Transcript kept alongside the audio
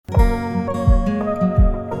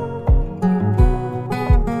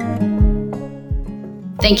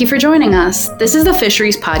Thank you for joining us. This is the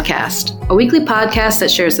Fisheries Podcast, a weekly podcast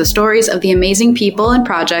that shares the stories of the amazing people and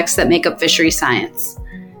projects that make up fisheries science.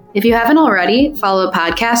 If you haven't already, follow the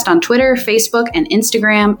podcast on Twitter, Facebook, and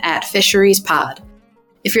Instagram at FisheriesPod.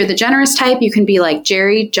 If you're the generous type, you can be like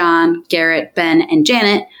Jerry, John, Garrett, Ben, and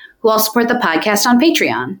Janet, who all support the podcast on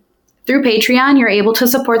Patreon. Through Patreon, you're able to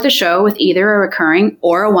support the show with either a recurring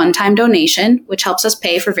or a one-time donation, which helps us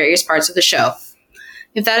pay for various parts of the show.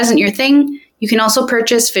 If that isn't your thing, you can also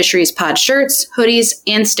purchase Fisheries Pod shirts, hoodies,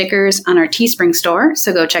 and stickers on our Teespring store,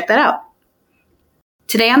 so go check that out.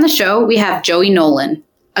 Today on the show, we have Joey Nolan,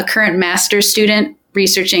 a current master's student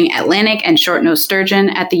researching Atlantic and short-nosed sturgeon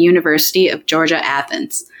at the University of Georgia,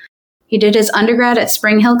 Athens. He did his undergrad at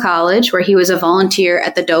Spring Hill College, where he was a volunteer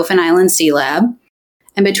at the Dauphin Island Sea Lab.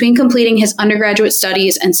 And between completing his undergraduate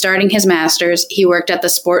studies and starting his master's, he worked at the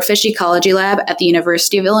Sportfish Ecology Lab at the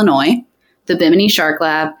University of Illinois, the Bimini Shark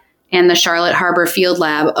Lab, and the Charlotte Harbor Field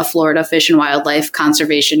Lab of Florida Fish and Wildlife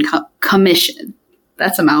Conservation Commission.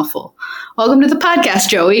 That's a mouthful. Welcome to the podcast,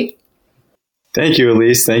 Joey. Thank you,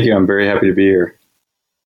 Elise. Thank you. I'm very happy to be here.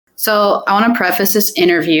 So I want to preface this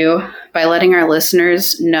interview by letting our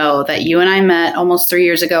listeners know that you and I met almost 3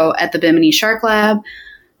 years ago at the Bimini Shark Lab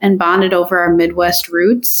and bonded over our Midwest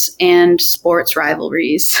roots and sports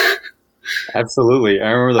rivalries. Absolutely.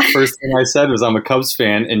 I remember the first thing I said was I'm a Cubs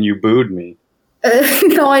fan and you booed me.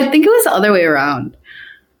 No, I think it was the other way around.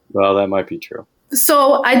 Well, that might be true.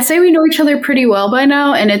 So I'd say we know each other pretty well by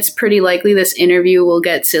now, and it's pretty likely this interview will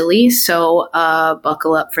get silly, so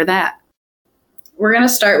buckle up for that. We're going to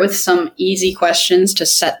start with some easy questions to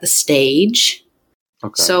set the stage.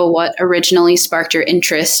 Okay. So what originally sparked your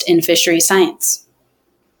interest in fishery science?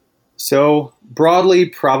 So broadly,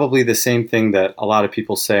 probably the same thing that a lot of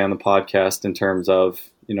people say on the podcast in terms of,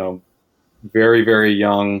 very, very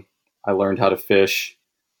young, I learned how to fish.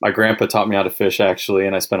 My grandpa taught me how to fish, actually,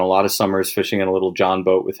 and I spent a lot of summers fishing in a little John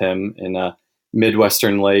boat with him in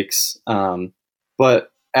Midwestern lakes.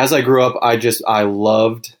 But as I grew up, I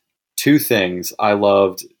loved two things. I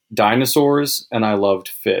loved dinosaurs and I loved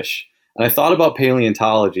fish. And I thought about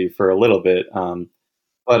paleontology for a little bit,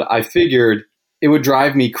 but I figured it would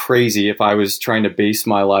drive me crazy if I was trying to base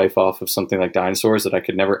my life off of something like dinosaurs that I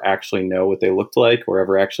could never actually know what they looked like or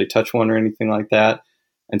ever actually touch one or anything like that.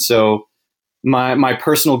 And so my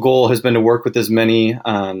personal goal has been to work with as many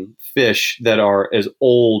fish that are as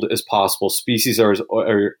old as possible, species are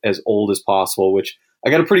as old as possible, which I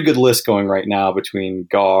got a pretty good list going right now between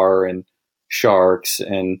gar and sharks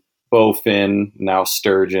and bowfin, now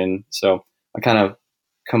sturgeon. So I'm kind of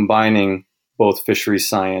combining both fisheries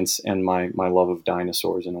science and my love of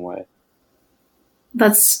dinosaurs in a way.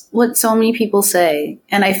 That's what so many people say.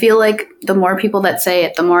 And I feel like the more people that say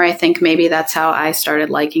it, the more I think maybe that's how I started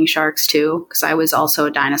liking sharks too, because I was also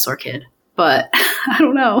a dinosaur kid. But I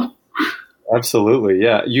don't know. Absolutely.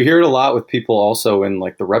 Yeah. You hear it a lot with people also in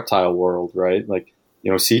like the reptile world, right? Like,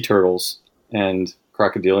 sea turtles and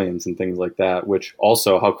crocodilians and things like that, which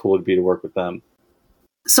also how cool it'd be to work with them.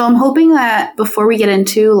 So I'm hoping that before we get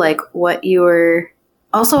into like what you were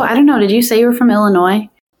also, I don't know, did you say you were from Illinois?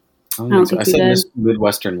 I said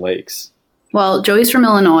Midwestern lakes. Well, Joey's from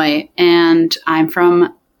Illinois and I'm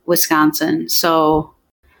from Wisconsin. So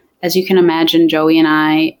as you can imagine, Joey and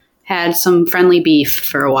I had some friendly beef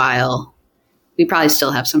for a while. We probably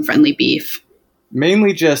still have some friendly beef.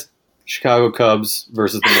 Mainly just Chicago Cubs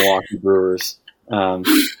versus the Milwaukee Brewers.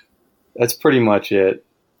 That's pretty much it.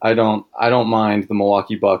 I don't mind the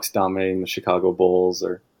Milwaukee Bucks dominating the Chicago Bulls,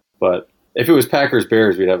 but if it was Packers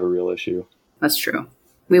Bears, we'd have a real issue. That's true.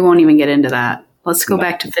 We won't even get into that. Let's go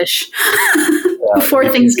back to fish before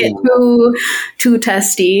things get too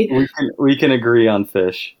testy. We can agree on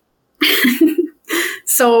fish.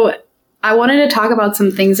 So I wanted to talk about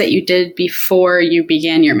some things that you did before you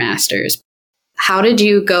began your master's. How did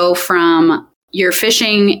you go from your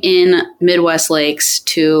fishing in Midwest lakes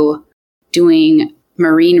to doing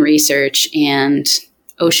marine research and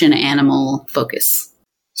ocean animal focus?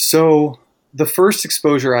 So the first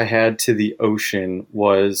exposure I had to the ocean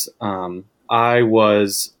was I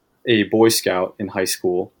was a Boy Scout in high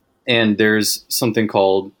school, and there's something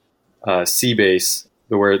called Sea Base,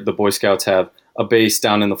 where the Boy Scouts have a base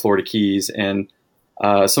down in the Florida Keys, and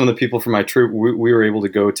some of the people from my troop, we were able to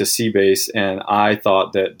go to Sea Base, and I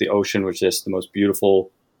thought that the ocean was just the most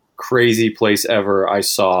beautiful, crazy place ever. I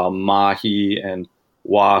saw mahi and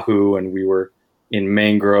wahoo, and we were in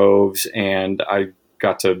mangroves, and I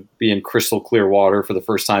got to be in crystal clear water for the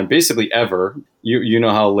first time, basically ever. You know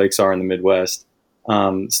how lakes are in the Midwest.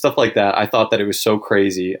 Stuff like that. I thought that it was so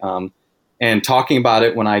crazy. And talking about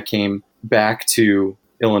it when I came back to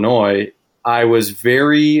Illinois, I was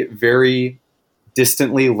very, very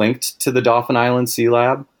distantly linked to the Dauphin Island Sea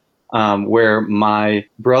Lab, where my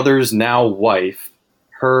brother's now wife,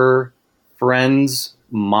 her friend's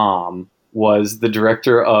mom, was the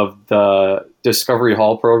director of the Discovery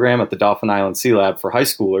Hall program at the Dauphin Island Sea Lab for high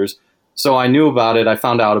schoolers. So I knew about it. I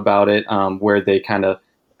found out about it, where they kind of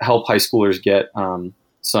help high schoolers get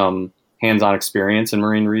some hands-on experience in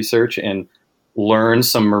marine research and learn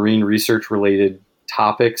some marine research-related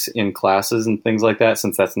topics in classes and things like that,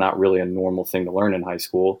 since that's not really a normal thing to learn in high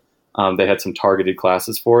school. They had some targeted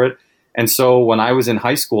classes for it. And so when I was in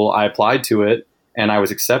high school, I applied to it and I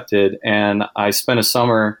was accepted. And I spent a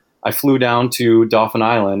summer, I flew down to Dauphin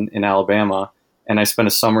Island in Alabama, and I spent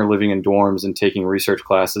a summer living in dorms and taking research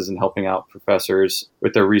classes and helping out professors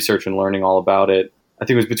with their research and learning all about it. I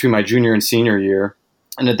think it was between my junior and senior year.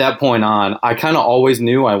 And at that point on, I kind of always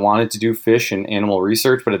knew I wanted to do fish and animal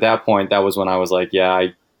research. But at that point, that was when I was like, yeah,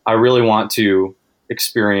 I really want to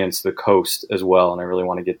experience the coast as well. And I really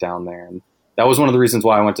want to get down there. And that was one of the reasons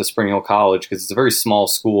why I went to Spring Hill College, because it's a very small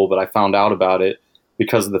school. But I found out about it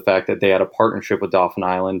because of the fact that they had a partnership with Dauphin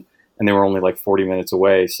Island, and they were only like 40 minutes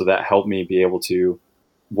away. So that helped me be able to,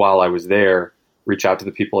 while I was there, reach out to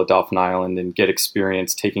the people at Dauphin Island and get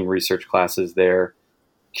experience taking research classes there,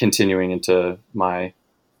 continuing into my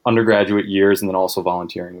undergraduate years, and then also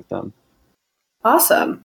volunteering with them.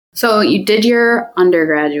 Awesome. So you did your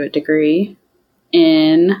undergraduate degree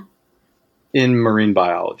in marine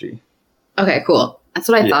biology. Okay, cool. That's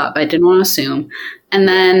what I thought, but I didn't want to assume. And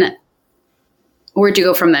then where'd you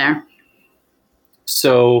go from there?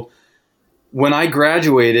 So when I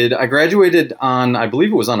graduated on, I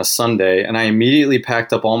believe it was on a Sunday, and I immediately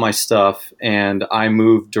packed up all my stuff and I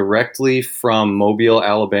moved directly from Mobile,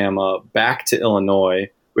 Alabama back to Illinois,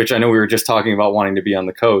 which I know we were just talking about wanting to be on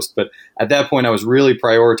the coast. But at that point, I was really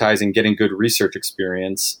prioritizing getting good research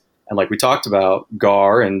experience. And like we talked about,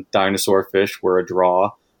 gar and dinosaur fish were a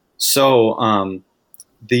draw. So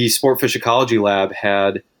the Sport Fish Ecology Lab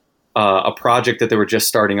had a project that they were just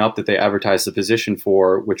starting up that they advertised the position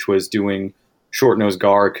for, which was doing short-nosed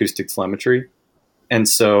gar acoustic telemetry. And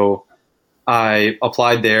so I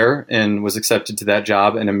applied there and was accepted to that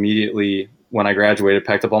job, and immediately when I graduated,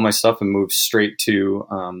 packed up all my stuff and moved straight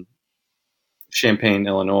to Champaign,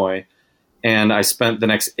 Illinois. And I spent the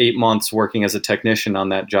next 8 months working as a technician on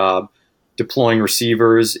that job, deploying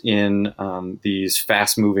receivers in these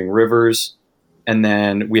fast-moving rivers. And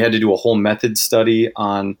then we had to do a whole method study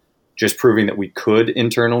on just proving that we could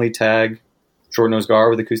internally tag short-nosed gar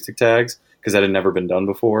with acoustic tags, because that had never been done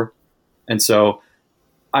before. And so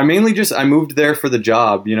I moved there for the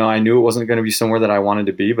job. You know, I knew it wasn't going to be somewhere that I wanted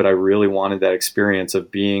to be, but I really wanted that experience of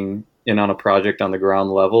being in on a project on the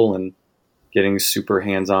ground level and getting super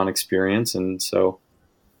hands-on experience. And so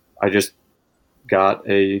I just got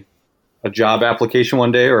a job application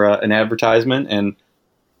one day, or an advertisement, and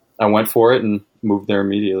I went for it and moved there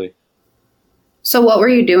immediately. So what were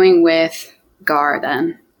you doing with gar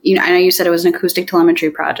then? I know you said it was an acoustic telemetry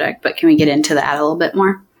project, but can we get into that a little bit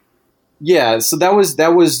more? Yeah, so that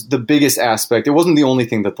was the biggest aspect. It wasn't the only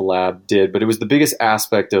thing that the lab did, but it was the biggest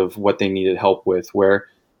aspect of what they needed help with, where,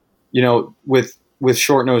 you know, with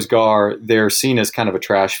short-nosed gar, they're seen as kind of a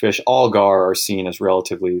trash fish. All gar are seen as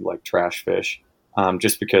relatively like trash fish,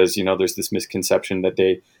 just because, you know, there's this misconception that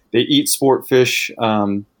they eat sport fish,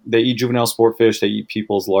 they eat juvenile sport fish, they eat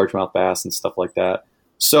people's largemouth bass and stuff like that.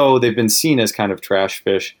 So they've been seen as kind of trash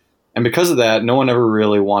fish. And because of that, no one ever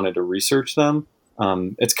really wanted to research them.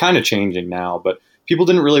 It's kind of changing now, but people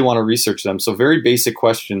didn't really want to research them. So very basic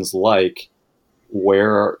questions like,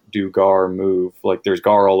 where do gar move? Like, there's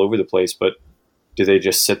gar all over the place, but do they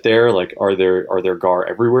just sit there? Like, are there gar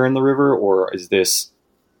everywhere in the river? Or is this,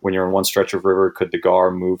 when you're in one stretch of river, could the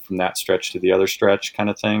gar move from that stretch to the other stretch,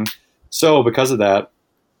 kind of thing? So because of that,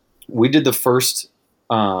 we did the first,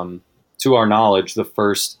 to our knowledge, the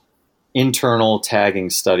first internal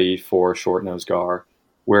tagging study for short-nosed gar,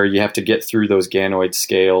 where you have to get through those ganoid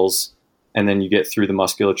scales, and then you get through the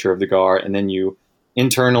musculature of the gar, and then you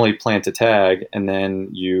internally plant a tag, and then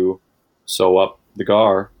you sew up the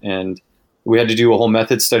gar. And we had to do a whole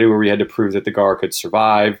method study where we had to prove that the gar could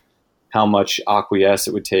survive, how much aqueous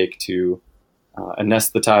it would take to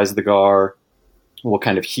anesthetize the gar, what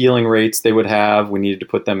kind of healing rates they would have. We needed to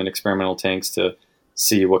put them in experimental tanks to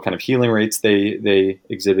see what kind of healing rates they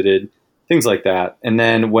exhibited, things like that. And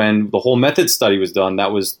then when the whole method study was done,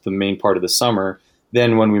 that was the main part of the summer.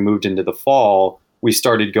 Then when we moved into the fall, we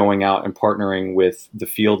started going out and partnering with the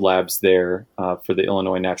field labs there for the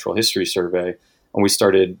Illinois Natural History Survey. And we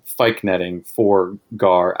started pike netting for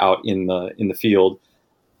gar out in the field.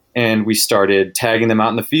 And we started tagging them out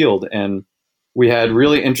in the field. And we had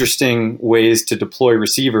really interesting ways to deploy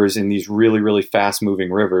receivers in these really, really fast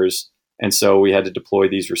moving rivers. And so we had to deploy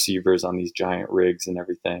these receivers on these giant rigs and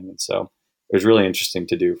everything. And so it was really interesting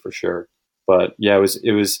to do for sure. But yeah,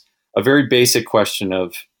 it was a very basic question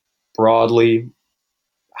of broadly,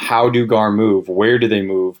 how do GAR move? Where do they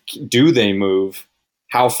move? Do they move?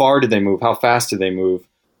 How far do they move? How fast do they move?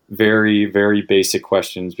 Very, very basic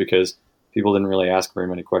questions, because people didn't really ask very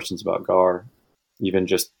many questions about GAR, even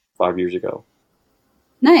just 5 years ago.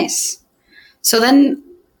 Nice. So then,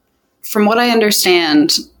 from what I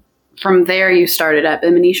understand, from there you started at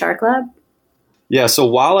Bimini Shark Lab? Yeah, so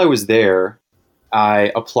while I was there,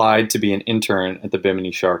 I applied to be an intern at the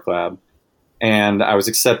Bimini Shark Lab, and I was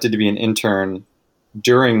accepted to be an intern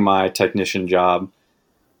during my technician job.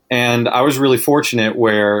 And I was really fortunate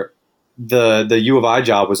where the U of I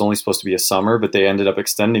job was only supposed to be a summer, but they ended up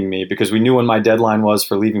extending me because we knew when my deadline was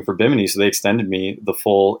for leaving for Bimini, so they extended me the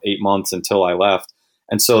full 8 months until I left.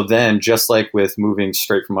 And so then, just like with moving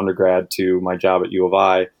straight from undergrad to my job at U of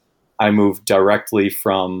I moved directly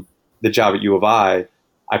from the job at U of I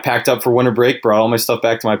packed up for winter break, brought all my stuff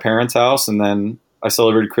back to my parents' house, and then I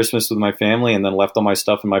celebrated Christmas with my family, and then left all my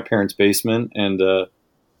stuff in my parents' basement and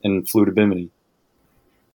flew to Bimini.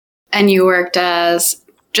 And you worked as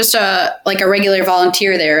just a regular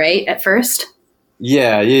volunteer there, right, at first?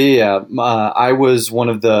 Yeah. I was one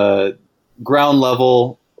of the ground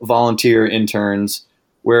level volunteer interns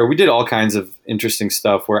where we did all kinds of interesting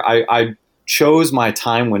stuff, where I chose my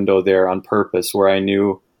time window there on purpose, where I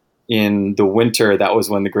knew in the winter that was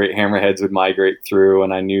when the great hammerheads would migrate through,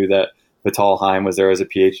 and I knew that Vital Heim was there as a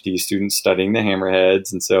PhD student studying the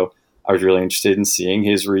hammerheads, and so I was really interested in seeing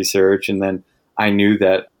his research. And then I knew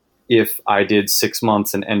that if I did 6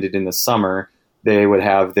 months and ended in the summer, they would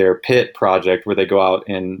have their pit project where they go out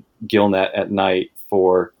and gill net at night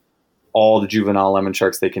for all the juvenile lemon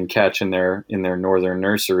sharks they can catch in their northern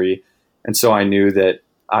nursery. And so I knew that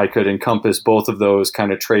I could encompass both of those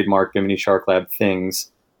kind of trademark Bimini Shark Lab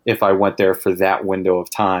things if I went there for that window of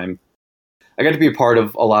time. I got to be a part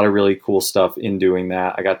of a lot of really cool stuff in doing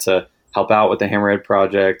that. I got to help out with the Hammerhead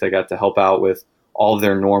project. I got to help out with all of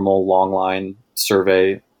their normal longline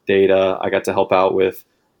survey data. I got to help out with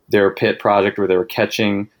their pit project where they were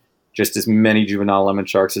catching just as many juvenile lemon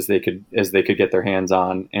sharks as they could get their hands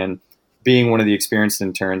on. And being one of the experienced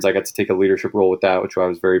interns, I got to take a leadership role with that, which I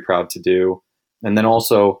was very proud to do. And then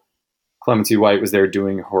also Clemency White was there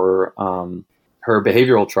doing her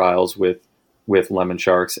behavioral trials with lemon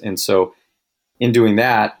sharks. And so in doing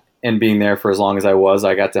that and being there for as long as I was,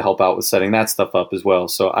 I got to help out with setting that stuff up as well.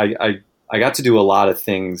 So I got to do a lot of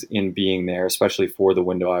things in being there, especially for the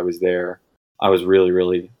window I was there. I was really,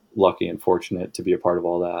 really lucky and fortunate to be a part of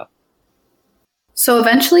all that. So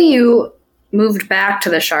eventually you moved back to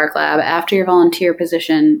the Shark Lab after your volunteer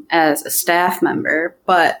position as a staff member,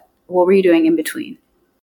 but what were you doing in between?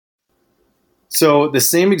 So the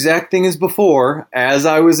same exact thing as before, as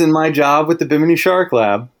I was in my job with the Bimini Shark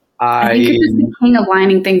Lab, I think you're just the king of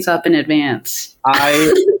lining things up in advance.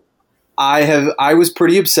 I was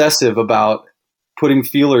pretty obsessive about putting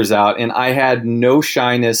feelers out, and I had no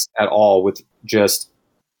shyness at all with just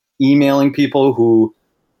emailing people who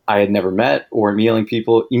I had never met, or emailing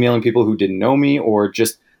people who didn't know me, or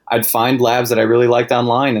just I'd find labs that I really liked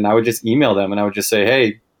online, and I would just email them, and I would just say,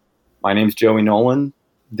 "Hey, my name's Joey Nolan.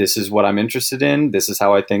 This is what I'm interested in. This is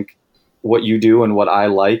how I think what you do and what I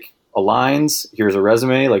like aligns. Here's a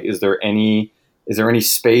resume. Like, is there any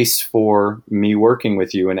space for me working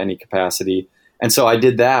with you in any capacity?" And so I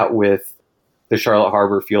did that with the Charlotte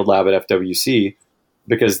Harbor Field Lab at FWC,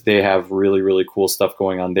 because they have really, really cool stuff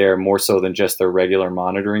going on there, more so than just their regular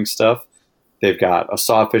monitoring stuff. They've got a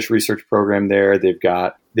sawfish research program there.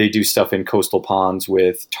 They do stuff in coastal ponds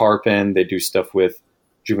with tarpon. They do stuff with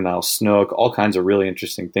juvenile snook, all kinds of really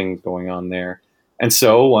interesting things going on there. And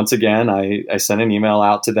so once again, I sent an email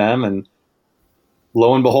out to them, and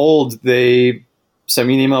lo and behold, they sent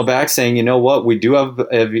me an email back saying, "You know what, we do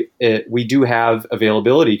have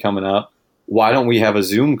availability coming up. Why don't we have a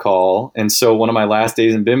Zoom call?" And so one of my last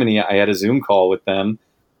days in Bimini, I had a Zoom call with them.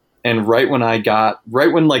 And right when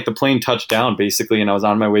like the plane touched down, basically, and I was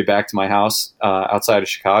on my way back to my house outside of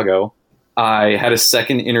Chicago, I had a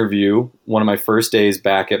second interview. One of my first days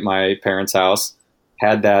back at my parents' house,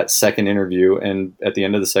 had that second interview. And at the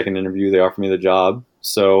end of the second interview, they offered me the job.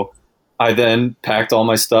 So I then packed all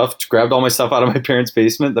my stuff, grabbed all my stuff out of my parents'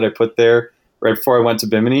 basement that I put there right before I went to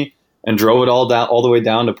Bimini, and drove it all the way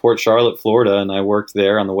down to Port Charlotte, Florida. And I worked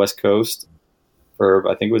there on the West Coast for,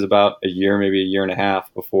 I think it was about a year, maybe a year and a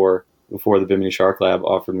half before the Bimini Shark Lab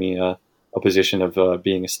offered me a position of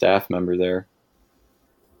being a staff member there.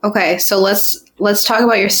 Okay, so let's talk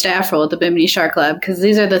about your staff role at the Bimini Shark Lab, because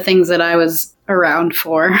these are the things that I was around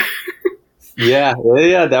for. Yeah,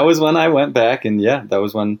 that was when I went back, and yeah, that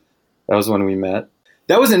was when we met.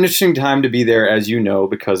 That was an interesting time to be there, as you know,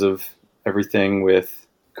 because of everything with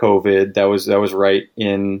COVID. That was right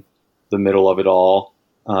in the middle of it all.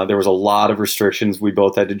 There was a lot of restrictions we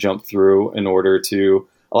both had to jump through a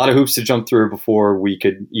lot of hoops to jump through before we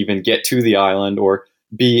could even get to the island or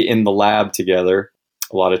be in the lab together.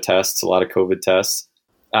 A lot of tests, a lot of COVID tests.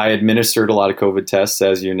 I administered a lot of COVID tests,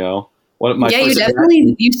 as you know.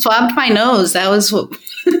 You swabbed my nose. That was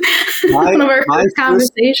one of our first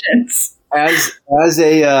conversations. As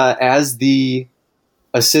the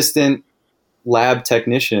assistant lab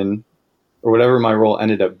technician, or whatever my role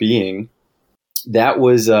ended up being, that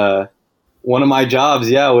was one of my jobs.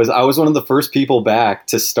 Yeah, I was one of the first people back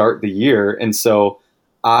to start the year, and so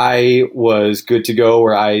I was good to go.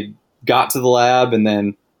 Where I got to the lab and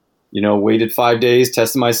then, waited 5 days,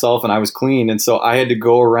 tested myself, and I was clean. And so I had to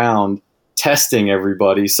go around testing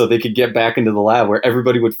everybody so they could get back into the lab, where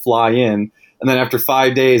everybody would fly in. And then after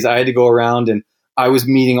 5 days, I had to go around and I was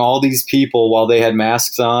meeting all these people while they had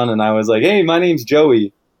masks on. And I was like, hey, my name's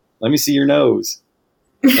Joey. Let me see your nose.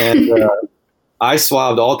 And I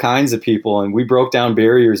swabbed all kinds of people, and we broke down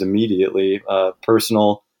barriers immediately,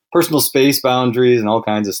 personal space boundaries and all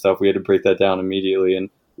kinds of stuff. We had to break that down immediately and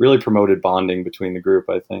really promoted bonding between the group,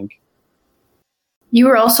 I think. You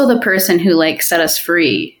were also the person who set us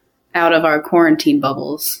free out of our quarantine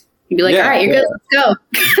bubbles. You'd be like, all right, you're good, let's go.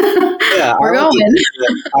 Yeah, we're going.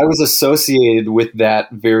 I was associated with that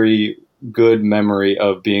very good memory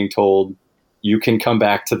of being told, you can come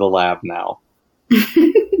back to the lab now.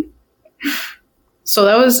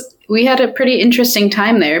 So we had a pretty interesting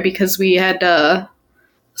time there because we had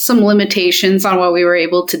some limitations on what we were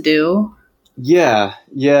able to do. Yeah.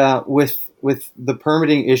 With the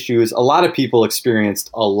permitting issues, a lot of people experienced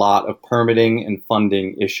a lot of permitting and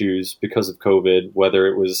funding issues because of COVID, whether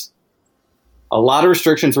it was a lot of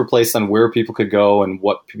restrictions were placed on where people could go and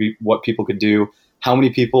what people could do, how many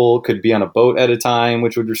people could be on a boat at a time,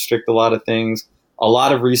 which would restrict a lot of things. A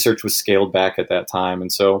lot of research was scaled back at that time.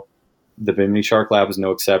 And so the Bimini Shark Lab was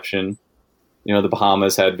no exception. The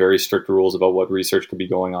Bahamas had very strict rules about what research could be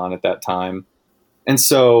going on at that time. And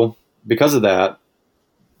so because of that,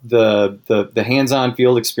 the hands-on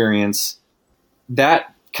field experience,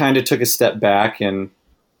 that kind of took a step back, and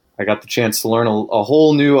I got the chance to learn a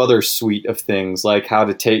whole new other suite of things, like how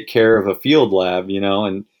to take care of a field lab,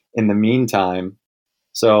 and in the meantime.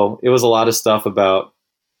 So it was a lot of stuff about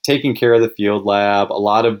taking care of the field lab, a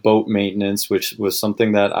lot of boat maintenance, which was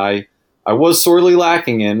something that I was sorely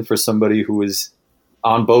lacking in for somebody who was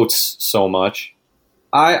on boats so much.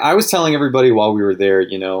 I was telling everybody while we were there,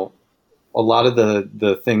 a lot of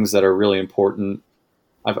the things that are really important.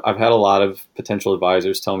 I've had a lot of potential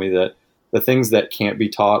advisors tell me that the things that can't be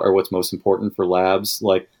taught are what's most important for labs,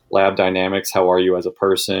 like lab dynamics. How are you as a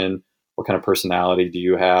person? What kind of personality do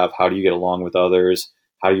you have? How do you get along with others?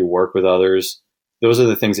 How do you work with others? Those are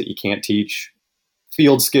the things that you can't teach.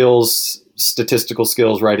 Field skills, statistical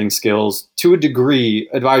skills, writing skills, to a degree,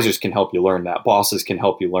 advisors can help you learn that. Bosses can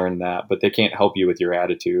help you learn that, but they can't help you with your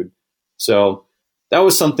attitude. So that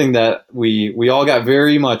was something that we all got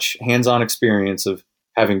very much hands-on experience of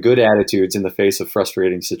having good attitudes in the face of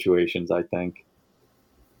frustrating situations, I think.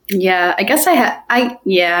 Yeah, I guess I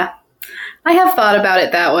have thought about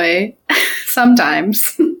it that way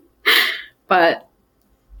sometimes. But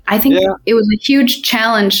I think it was a huge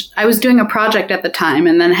challenge. I was doing a project at the time,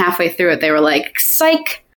 and then halfway through it, they were like,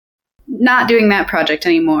 psych, not doing that project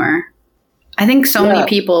anymore. I think so many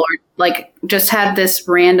people just had this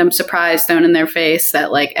random surprise thrown in their face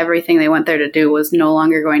that everything they went there to do was no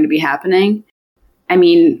longer going to be happening. I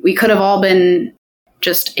mean, we could have all been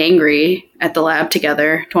just angry at the lab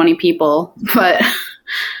together, 20 people, but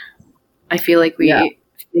I feel like we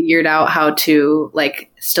figured out how to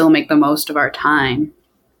still make the most of our time.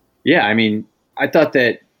 Yeah, I mean, I thought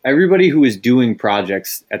that everybody who was doing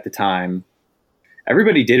projects at the time,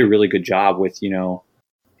 everybody did a really good job with,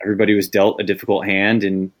 everybody was dealt a difficult hand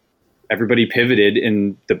and everybody pivoted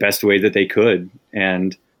in the best way that they could.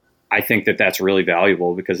 And I think that that's really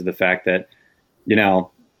valuable because of the fact that,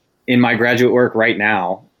 in my graduate work right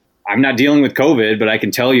now, I'm not dealing with COVID, but I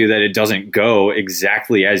can tell you that it doesn't go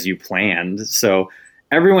exactly as you planned. So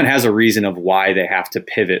everyone has a reason of why they have to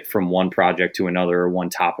pivot from one project to another, or one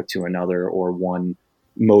topic to another, or one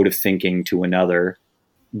mode of thinking to another.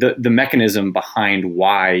 The mechanism behind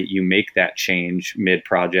why you make that change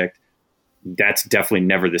mid-project, that's definitely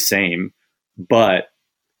never the same. But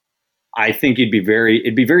I think it'd be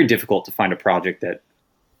very difficult to find a project that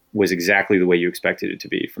was exactly the way you expected it to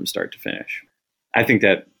be from start to finish. I think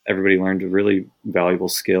that everybody learned a really valuable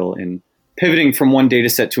skill in pivoting from one data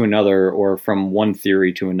set to another, or from one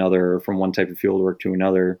theory to another, or from one type of fieldwork to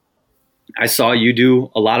another. I saw you do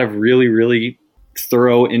a lot of really, really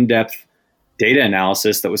thorough, in-depth data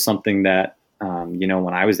analysis. That was something that,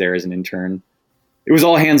 when I was there as an intern, it was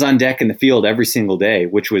all hands on deck in the field every single day,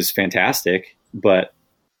 which was fantastic. But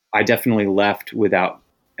I definitely left without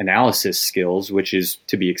analysis skills, which is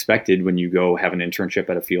to be expected when you go have an internship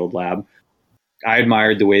at a field lab. I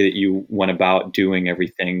admired the way that you went about doing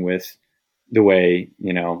everything, with the way,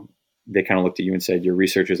 they kind of looked at you and said, your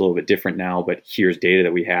research is a little bit different now, but here's data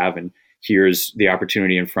that we have, and here's the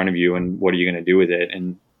opportunity in front of you, and what are you going to do with it?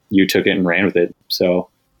 And you took it and ran with it. So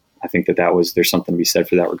I think there's something to be said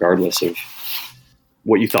for that, regardless of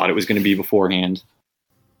what you thought it was going to be beforehand.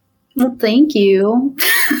 Well, thank you.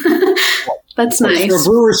 That's nice. For a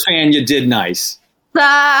Brewers fan, you did nice.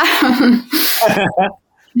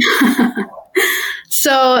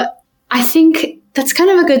 So I think that's kind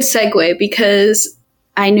of a good segue, because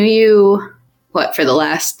I knew you, for the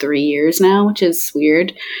last 3 years now, which is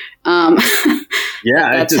weird. Yeah,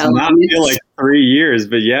 it does not feel like 3 years,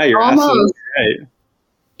 but yeah, you're absolutely right.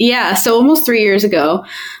 Yeah, so almost 3 years ago.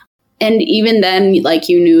 And even then, you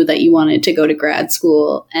knew that you wanted to go to grad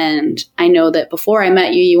school. And I know that before I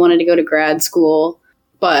met you, you wanted to go to grad school.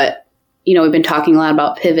 But, we've been talking a lot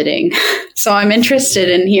about pivoting. So I'm interested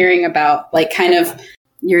in hearing about, kind of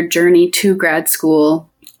your journey to grad school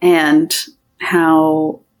and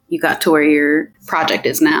how you got to where your project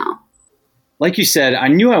is now. Like you said, I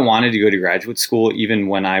knew I wanted to go to graduate school even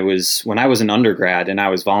when I was an undergrad and I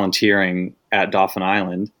was volunteering at Dauphin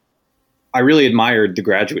Island. I really admired the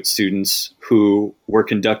graduate students who were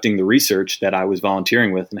conducting the research that I was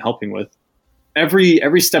volunteering with and helping with.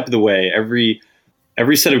 Every step of the way, every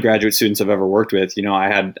set of graduate students I've ever worked with, I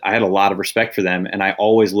had a lot of respect for them, and I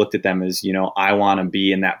always looked at them as, I want to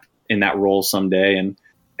be in that role someday, and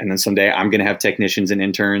then someday I'm going to have technicians and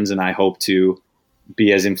interns, and I hope to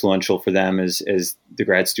be as influential for them as the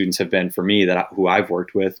grad students have been for me who I've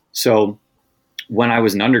worked with. So when I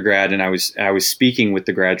was an undergrad and I was speaking with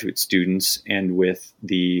the graduate students and with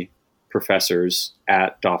the professors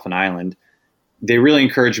at Dauphin Island, they really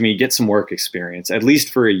encouraged me, get some work experience, at least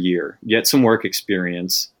for a year, get some work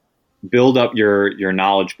experience, build up your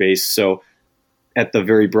knowledge base. So at the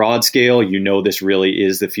very broad scale, this really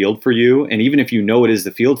is the field for you. And even if it is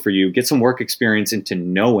the field for you, get some work experience into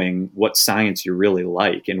knowing what science you really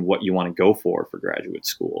like and what you want to go for graduate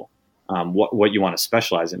school, what you want to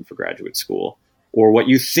specialize in for graduate school, or what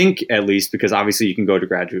you think, at least, because obviously you can go to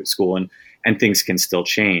graduate school and things can still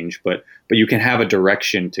change, but you can have a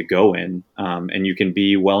direction to go in, and you can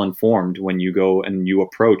be well informed when you go and you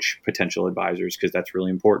approach potential advisors, because that's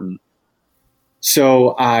really important.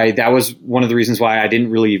 So that was one of the reasons why I didn't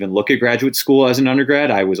really even look at graduate school as an undergrad.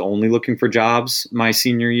 I was only looking for jobs my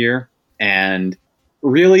senior year. And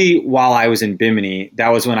really, while I was in Bimini, that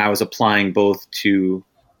was when I was applying both to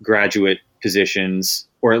graduate positions,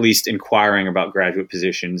 or at least inquiring about graduate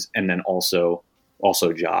positions, and then also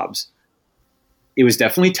jobs. It was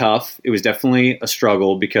definitely tough. It was definitely a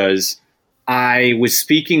struggle, because I was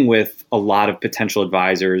speaking with a lot of potential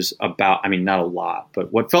advisors about, not a lot,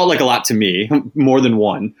 but what felt like a lot to me, more than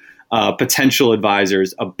one, potential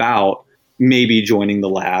advisors about maybe joining the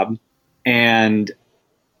lab. And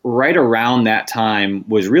right around that time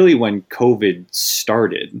was really when COVID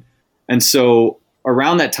started. And so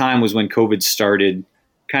around that time was when COVID started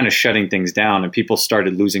kind of shutting things down, and people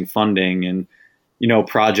started losing funding, and,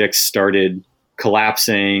 projects started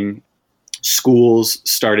collapsing. Schools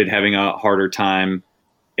started having a harder time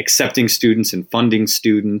accepting students and funding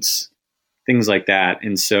students, things like that.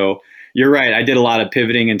 And so you're right. I did a lot of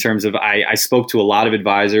pivoting in terms of I spoke to a lot of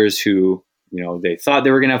advisors who, they thought they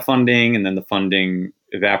were going to have funding, and then the funding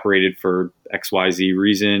evaporated for XYZ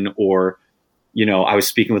reason. Or, I was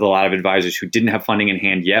speaking with a lot of advisors who didn't have funding in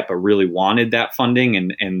hand yet, but really wanted that funding.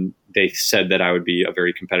 And they said that I would be a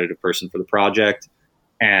very competitive person for the project.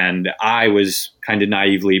 And I was kind of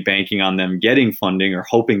naively banking on them getting funding, or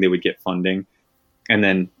hoping they would get funding. And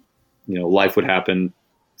then, life would happen,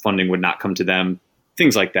 funding would not come to them,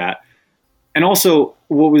 things like that. And also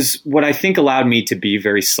what I think allowed me to be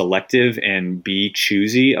very selective and be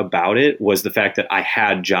choosy about it was the fact that I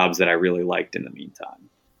had jobs that I really liked in the meantime.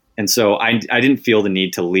 And so I didn't feel the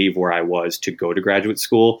need to leave where I was to go to graduate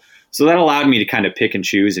school. So that allowed me to kind of pick and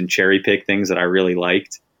choose and cherry pick things that I really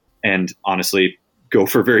liked, and honestly go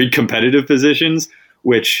for very competitive positions,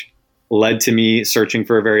 which led to me searching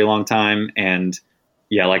for a very long time. And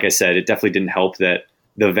yeah, like I said, it definitely didn't help that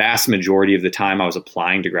the vast majority of the time I was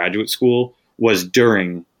applying to graduate school was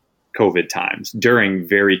during COVID times, during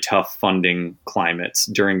very tough funding climates,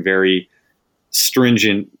 during very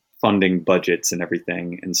stringent funding budgets and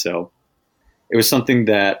everything. And so it was something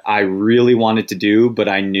that I really wanted to do, but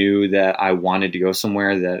I knew that I wanted to go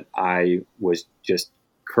somewhere that I was just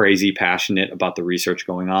crazy passionate about the research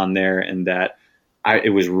going on there, and that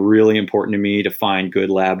it was really important to me to find good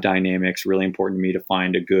lab dynamics, really important to me to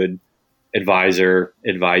find a good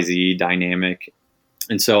advisee dynamic.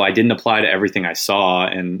 And so I didn't apply to everything I saw,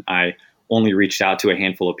 and I only reached out to a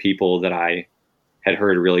handful of people that I had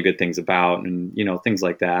heard really good things about, and, things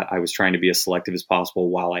like that. I was trying to be as selective as possible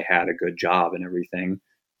while I had a good job and everything.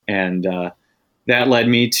 And that led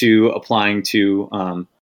me to applying to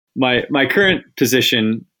my current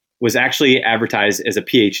position was actually advertised as a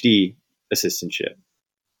PhD assistantship.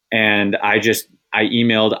 And I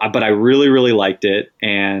emailed, but I really, really liked it.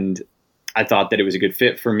 And I thought that it was a good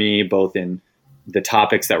fit for me, both in the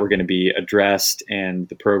topics that were going to be addressed and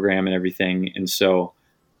the program and everything. And so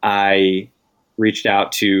I reached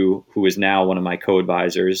out to who is now one of my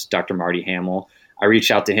co-advisors, Dr. Marty Hamill. I reached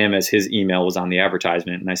out to him as his email was on the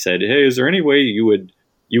advertisement. And I said, hey, is there any way you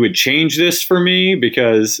would change this for me?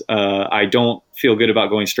 Because I don't feel good about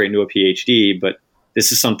going straight into a PhD, but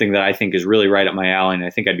this is something that I think is really right up my alley, and I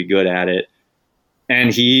think I'd be good at it.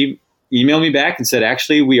 And he emailed me back and said,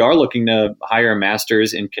 actually, we are looking to hire a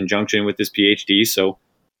master's in conjunction with this PhD, so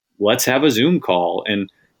let's have a Zoom call. And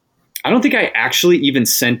I don't think I actually even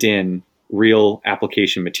sent in real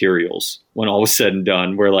application materials when all was said and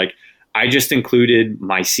done, where I just included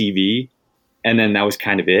my CV, and then that was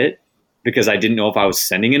kind of it, because I didn't know if I was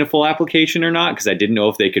sending in a full application or not, because I didn't know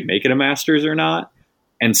if they could make it a master's or not.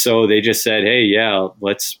 And so they just said, hey, yeah,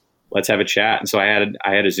 let's have a chat. And so I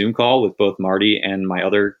had a Zoom call with both Marty and my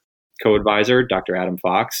other co-advisor, Dr. Adam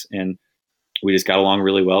Fox, and we just got along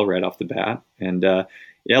really well right off the bat. And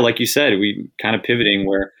like you said, we kind of pivoting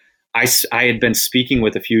where I had been speaking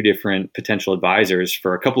with a few different potential advisors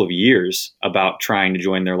for a couple of years about trying to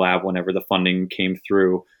join their lab whenever the funding came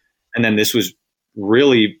through. And then this was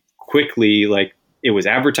really quickly, it was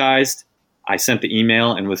advertised. I sent the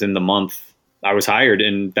email, and within the month I was hired.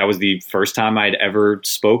 And that was the first time I'd ever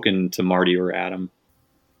spoken to Marty or Adam.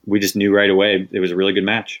 We just knew right away it was a really good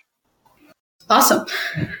match. Awesome.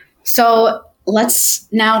 So let's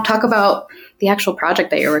now talk about the actual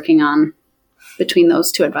project that you're working on between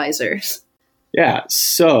those two advisors. Yeah.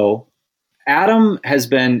 So Adam's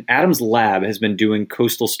lab has been doing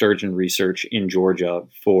coastal sturgeon research in Georgia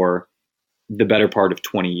for the better part of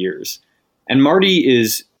 20 years. And Marty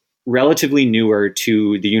is relatively newer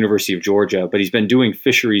to the University of Georgia, but he's been doing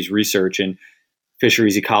fisheries research and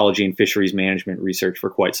fisheries ecology and fisheries management research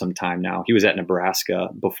for quite some time now. He was at Nebraska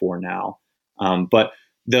before now. But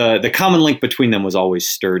the common link between them was always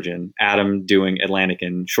sturgeon. Adam doing Atlantic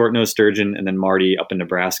and short-nosed sturgeon, and then Marty up in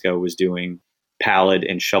Nebraska was doing pallid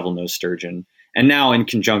and shovel-nosed sturgeon. And now in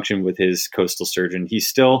conjunction with his coastal sturgeon, he's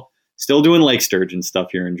still doing lake sturgeon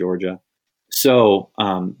stuff here in Georgia. So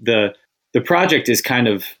the project is kind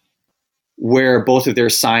of where both of their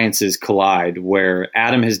sciences collide, where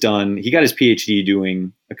Adam he got his PhD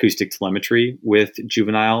doing acoustic telemetry with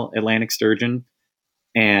juvenile Atlantic sturgeon.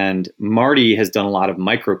 And Marty has done a lot of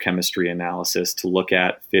microchemistry analysis to look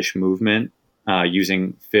at fish movement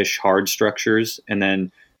using fish hard structures, and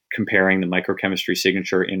then comparing the microchemistry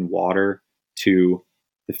signature in water to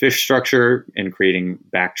the fish structure and creating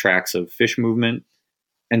backtracks of fish movement.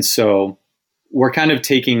 And so we're kind of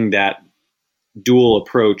taking that dual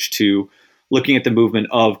approach to looking at the movement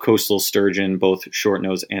of coastal sturgeon, both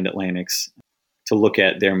short-nosed and Atlantics, to look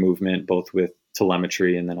at their movement, both with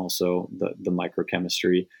telemetry and then also the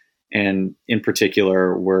microchemistry. And in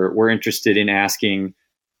particular, we're interested in asking,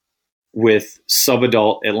 with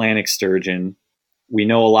subadult Atlantic sturgeon, we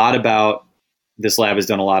know a lot about, this lab has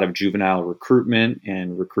done a lot of juvenile recruitment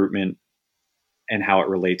and how it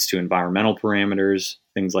relates to environmental parameters,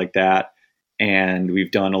 things like that. And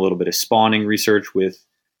we've done a little bit of spawning research with,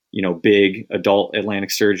 big adult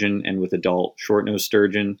Atlantic sturgeon and with adult short-nosed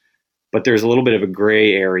sturgeon. But there's a little bit of a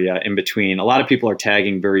gray area in between. A lot of people are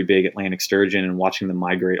tagging very big Atlantic sturgeon and watching them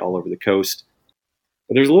migrate all over the coast.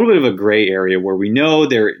 But there's a little bit of a gray area where we know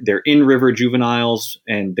they're in-river juveniles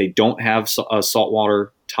and they don't have a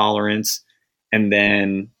saltwater tolerance. And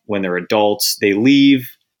then when they're adults, they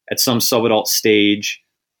leave at some subadult stage,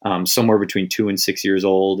 somewhere between 2 and 6 years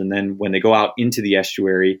old. And then when they go out into the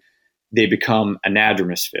estuary, they become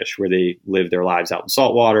anadromous fish, where they live their lives out in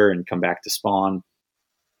saltwater and come back to spawn.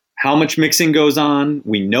 How much mixing goes on?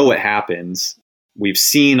 We know it happens. We've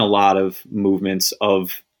seen a lot of movements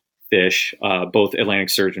of fish, both Atlantic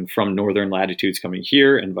sturgeon from northern latitudes coming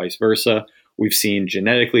here and vice versa. We've seen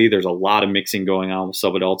genetically, there's a lot of mixing going on with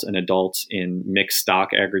subadults and adults in mixed stock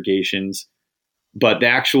aggregations. But the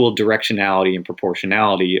actual directionality and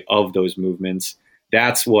proportionality of those movements,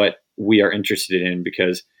 that's what we are interested in,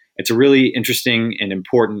 because it's a really interesting and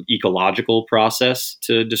important ecological process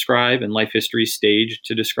to describe and life history stage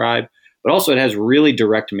to describe. But also it has really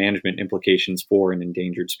direct management implications for an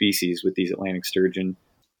endangered species with these Atlantic sturgeon.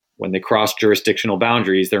 When they cross jurisdictional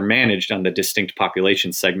boundaries, they're managed on the distinct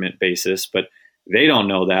population segment basis, but they don't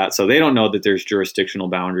know that. So they don't know that there's jurisdictional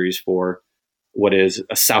boundaries for what is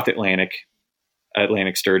a South Atlantic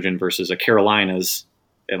sturgeon versus a Carolinas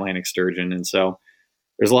Atlantic sturgeon. And so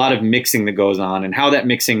there's a lot of mixing that goes on, and how that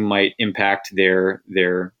mixing might impact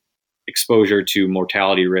their exposure to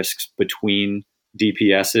mortality risks between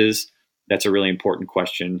DPSs. That's a really important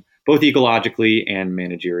question, both ecologically and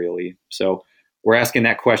managerially. So we're asking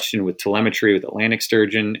that question with telemetry with Atlantic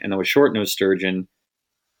sturgeon, and then with short-nosed sturgeon,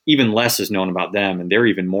 even less is known about them, and they're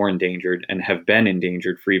even more endangered and have been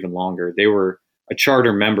endangered for even longer. They were a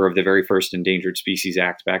charter member of the very first Endangered Species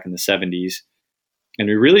Act back in the 70s, and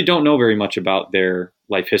we really don't know very much about their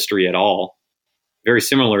life history at all. Very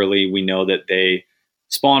similarly, we know that they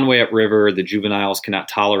spawn way upriver, the juveniles cannot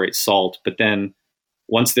tolerate salt, but then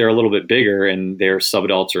once they're a little bit bigger and they're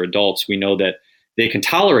subadults or adults, we know that they can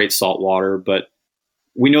tolerate salt water, but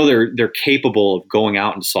we know they're capable of going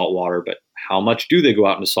out into salt water. But how much do they go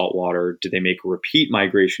out into salt water? Do they make repeat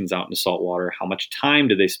migrations out into salt water? How much time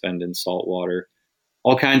do they spend in salt water?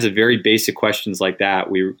 All kinds of very basic questions like that.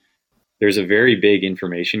 There's a very big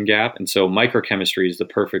information gap. And so microchemistry is the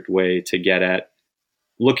perfect way to get at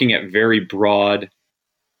looking at very broad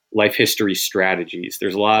life history strategies.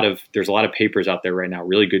 There's a lot of papers out there right now,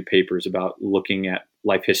 really good papers about looking at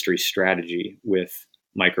life history strategy with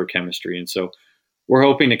microchemistry. And so we're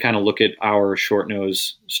hoping to kind of look at our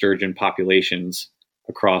short-nosed sturgeon populations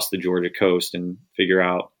across the Georgia coast and figure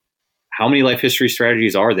out how many life history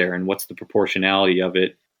strategies are there and what's the proportionality of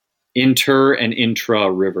it inter and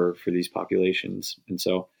intra river for these populations. And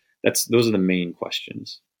so those are the main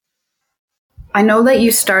questions. I know that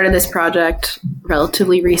you started this project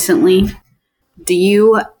relatively recently. Do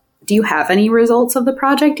you have any results of the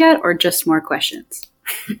project yet, or just more questions?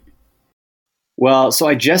 Well, so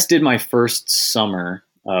I just did my first summer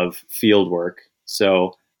of field work.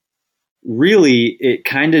 So really, it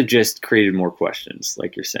kind of just created more questions,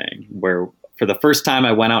 like you're saying, where for the first time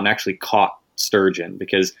I went out and actually caught sturgeon,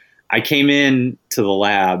 because I came in to the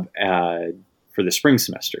lab for the spring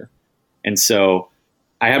semester. And so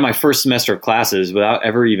I had my first semester of classes without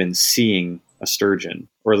ever even seeing a sturgeon,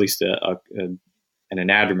 or at least an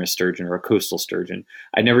anadromous sturgeon or a coastal sturgeon.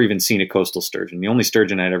 I'd never even seen a coastal sturgeon. The only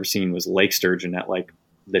sturgeon I'd ever seen was lake sturgeon at like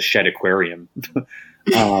the Shed Aquarium.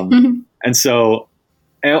 And so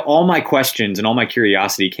all my questions and all my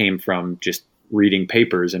curiosity came from just reading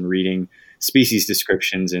papers and reading species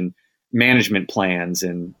descriptions and management plans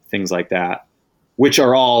and things like that, which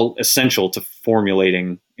are all essential to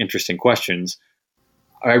formulating interesting questions.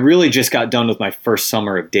 I really just got done with my first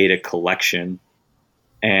summer of data collection,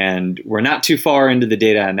 and we're not too far into the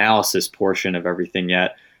data analysis portion of everything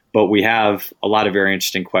yet, but we have a lot of very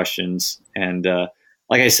interesting questions. And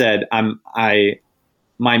like I said, my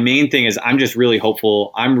main thing is I'm just really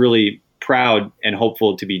hopeful. I'm really proud and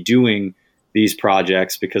hopeful to be doing these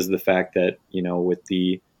projects because of the fact that, with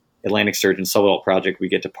the Atlantic Sturgeon Subadult Project, we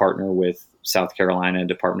get to partner with South Carolina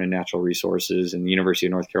Department of Natural Resources and the University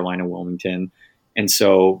of North Carolina, Wilmington. And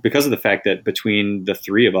so because of the fact that between the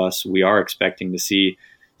three of us, we are expecting to see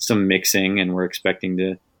some mixing and we're expecting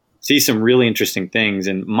to see some really interesting things.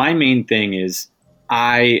 And my main thing is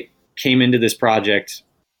I came into this project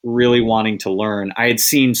really wanting to learn. I had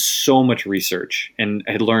seen so much research and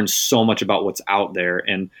had learned so much about what's out there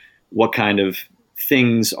and what kind of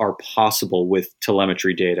things are possible with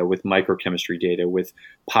telemetry data, with microchemistry data, with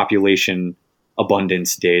population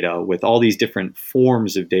abundance data, with all these different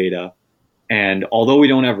forms of data. And although we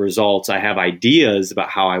don't have results, I have ideas about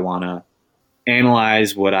how I want to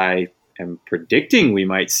analyze what I am predicting we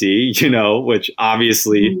might see, which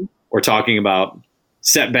obviously we're talking about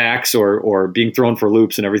setbacks or being thrown for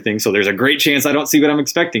loops and everything. So there's a great chance I don't see what I'm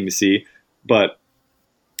expecting to see, but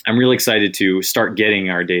I'm really excited to start getting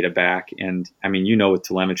our data back. And I mean, with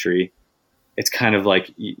telemetry, it's kind of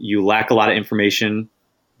like you lack a lot of information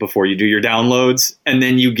before you do your downloads, and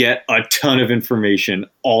then you get a ton of information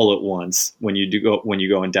all at once when you go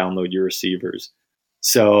and download your receivers.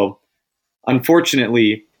 So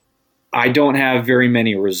unfortunately, I don't have very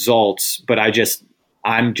many results, but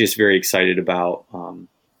I'm just very excited about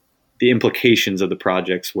the implications of the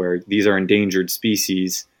projects where these are endangered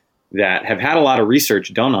species that have had a lot of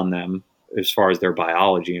research done on them as far as their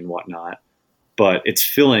biology and whatnot. but it's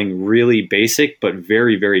filling really basic but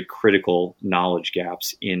very, very critical knowledge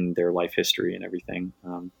gaps in their life history and everything.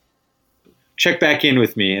 Check back in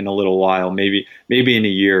with me in a little while, maybe in a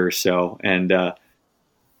year or so, and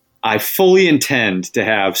I fully intend to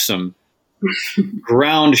have some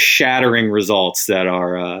ground-shattering results that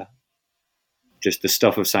are just the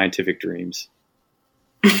stuff of scientific dreams.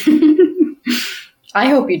 I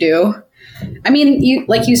hope you do. I mean,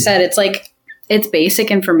 like you said, it's basic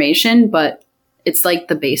information, but it's like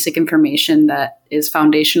the basic information that is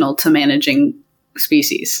foundational to managing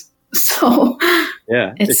species. So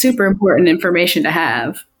yeah, it's super important information to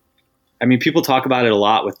have. I mean, people talk about it a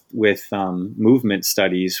lot with movement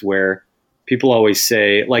studies where people always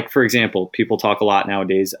say, like, for example, people talk a lot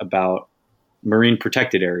nowadays about marine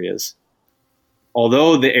protected areas.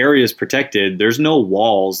 Although the area is protected, there's no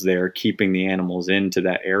walls there keeping the animals into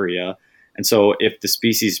that area. And so if the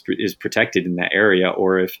species is protected in that area,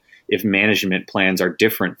 or if management plans are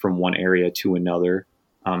different from one area to another,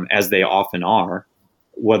 as they often are,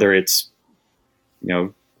 whether it's,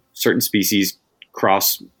 certain species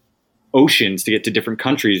cross oceans to get to different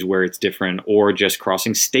countries where it's different, or just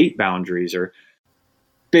crossing state boundaries, or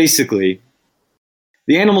basically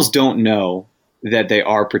the animals don't know that they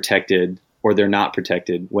are protected or they're not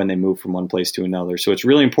protected when they move from one place to another. So it's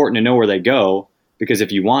really important to know where they go, because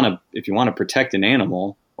if you want to protect an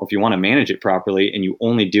animal, or if you want to manage it properly, and you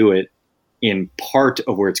only do it in part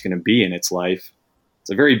of where it's going to be in its life, it's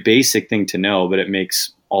a very basic thing to know, but it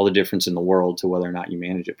makes all the difference in the world to whether or not you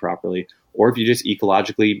manage it properly, or if you just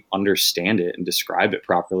ecologically understand it and describe it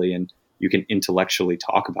properly, and you can intellectually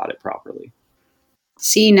talk about it properly.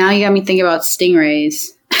 See, now you got me thinking about stingrays.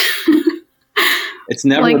 It's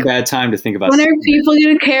never a bad time to think about. When are people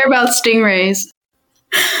going to care about stingrays?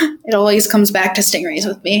 It always comes back to stingrays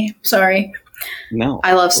with me. Sorry. No.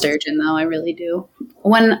 I love sturgeon, though. I really do.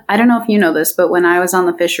 I don't know if you know this, but when I was on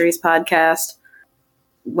the Fisheries podcast,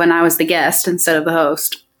 when I was the guest instead of the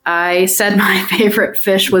host, I said my favorite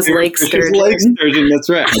fish was lake sturgeon. Lake sturgeon, that's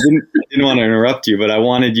right. I didn't want to interrupt you, but I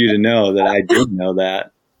wanted you to know that I did know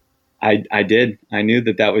that. I did. I knew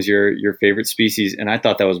that was your favorite species, and I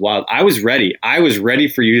thought that was wild. I was ready. I was ready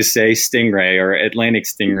for you to say stingray or Atlantic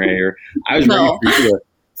stingray, or I was ready for you to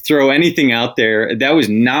throw anything out there. That was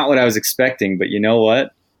not what I was expecting, but you know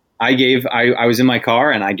what? I was in my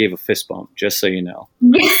car and I gave a fist bump, just so you know.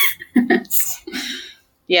 Yes.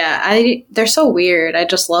 Yeah, they're so weird. I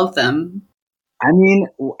just love them. I mean,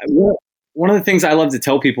 one of the things I love to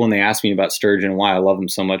tell people when they ask me about sturgeon and why I love them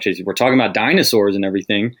so much is, we're talking about dinosaurs and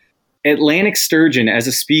everything. Atlantic sturgeon as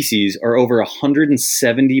a species are over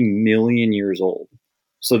 170 million years old.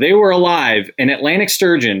 So they were alive. An Atlantic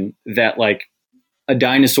sturgeon that like a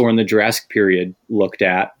dinosaur in the Jurassic period looked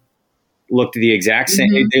the exact same.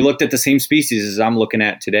 Mm-hmm. They looked at the same species as I'm looking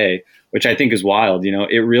at today, which I think is wild.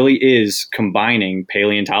 It really is combining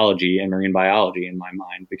paleontology and marine biology in my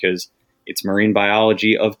mind, because it's marine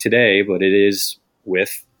biology of today, but it is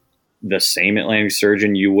with the same Atlantic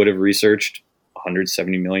sturgeon you would have researched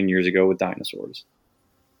 170 million years ago with dinosaurs.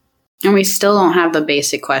 And we still don't have the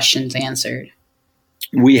basic questions answered.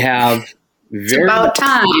 We have it's about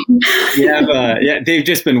time. They've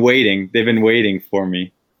just been waiting. They've been waiting for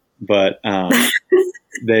me, but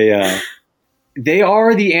they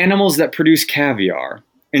are the animals that produce caviar.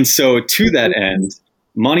 And so to that end,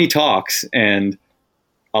 money talks, and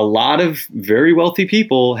a lot of very wealthy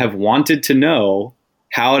people have wanted to know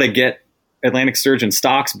how to get Atlantic sturgeon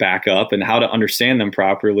stocks back up, and how to understand them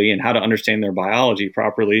properly, and how to understand their biology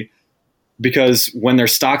properly. Because when their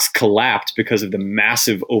stocks collapsed because of the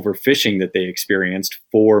massive overfishing that they experienced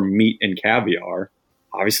for meat and caviar,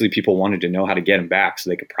 obviously people wanted to know how to get them back so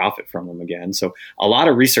they could profit from them again. So a lot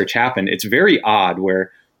of research happened. It's very odd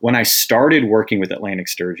where when I started working with Atlantic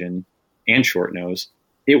sturgeon and shortnose,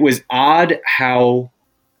 it was odd how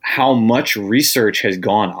much research has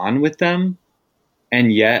gone on with them,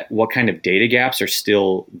 and yet what kind of data gaps are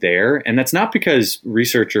still there. And that's not because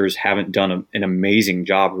researchers haven't done an amazing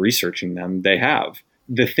job researching them. They have.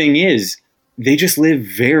 The thing is, they just live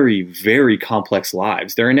very, very complex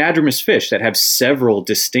lives. They're anadromous fish that have several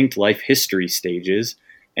distinct life history stages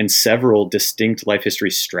and several distinct life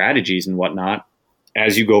history strategies and whatnot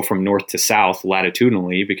as you go from north to south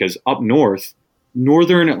latitudinally, because up north,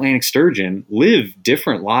 northern Atlantic sturgeon live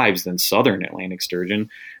different lives than southern Atlantic sturgeon.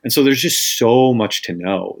 And so there's just so much to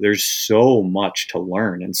know. There's so much to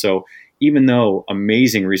learn. And so even though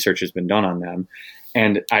amazing research has been done on them,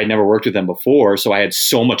 and I had never worked with them before, so I had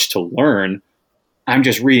so much to learn, I'm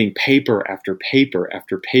just reading paper after paper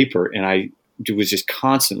after paper. And I was just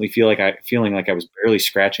constantly feeling like I was barely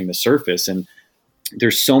scratching the surface. And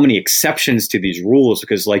there's so many exceptions to these rules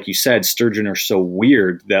because, like you said, sturgeon are so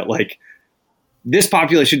weird that like this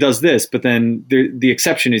population does this, but then the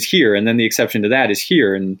exception is here, and then the exception to that is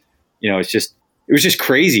here, and it was just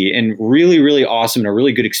crazy and really, really awesome and a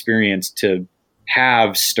really good experience to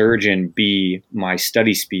have sturgeon be my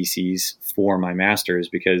study species for my master's,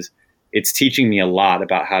 because it's teaching me a lot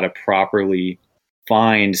about how to properly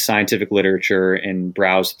find scientific literature and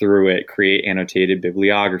browse through it, create annotated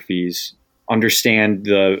bibliographies, understand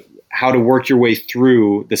how to work your way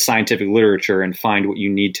through the scientific literature and find what you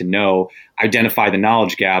need to know, identify the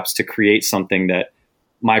knowledge gaps to create something that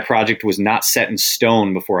my project was not set in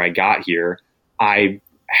stone before I got here. I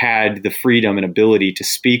had the freedom and ability to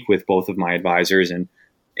speak with both of my advisors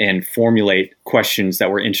and formulate questions that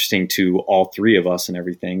were interesting to all three of us and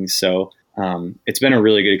everything. So it's been a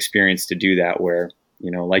really good experience to do that, where,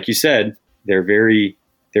 like you said, they're very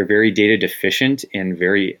data deficient in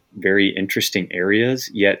very, very interesting areas,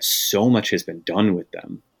 yet so much has been done with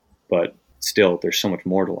them. But still, there's so much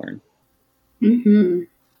more to learn. Mm-hmm.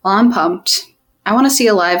 Well, I'm pumped. I want to see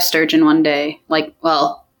a live sturgeon one day.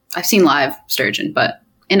 I've seen live sturgeon, but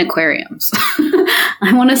in aquariums.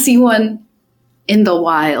 I want to see one in the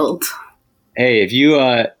wild. Hey, if you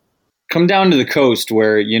come down to the coast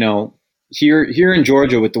where, here in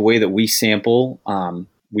Georgia, with the way that we sample,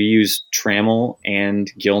 we use trammel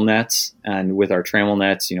and gill nets. And with our trammel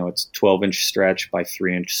nets, it's 12-inch stretch by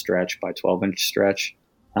 3-inch stretch by 12-inch stretch.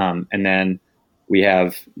 And then we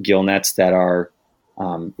have gill nets that are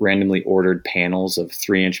randomly ordered panels of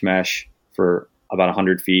 3-inch mesh for about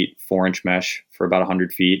 100 feet, 4-inch mesh for about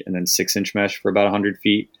 100 feet, and then 6-inch mesh for about 100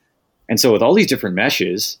 feet. And so with all these different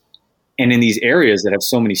meshes, and in these areas that have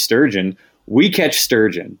so many sturgeon, we catch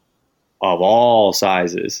sturgeon of all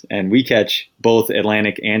sizes, and we catch both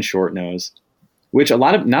Atlantic and short nose, which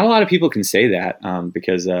not a lot of people can say that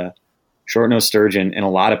because short nose sturgeon in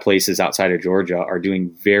a lot of places outside of Georgia are doing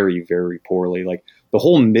very, very poorly. Like the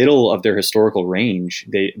whole middle of their historical range,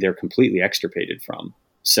 they're completely extirpated from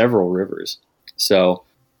several rivers. So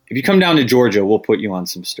if you come down to Georgia, we'll put you on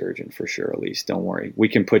some sturgeon for sure. At least, don't worry. We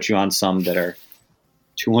can put you on some that are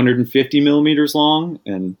 250 millimeters long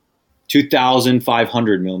and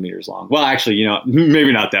 2,500 millimeters long. Well, actually,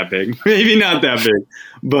 maybe not that big,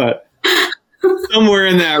 but somewhere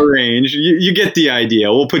in that range. You get the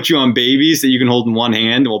idea. We'll put you on babies that you can hold in one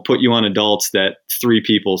hand, and we'll put you on adults that 3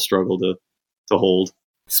 people struggle to hold.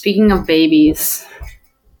 Speaking of babies,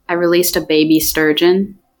 I released a baby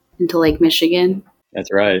sturgeon into Lake Michigan.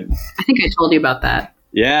 That's right. I think I told you about that.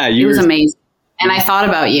 Yeah. It was amazing. And I thought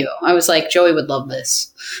about you. I was like, Joey would love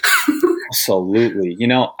this. Absolutely.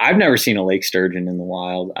 I've never seen a lake sturgeon in the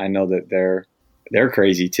wild. I know that they're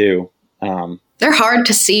crazy too. They're hard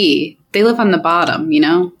to see. They live on the bottom,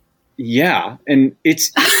 Yeah. And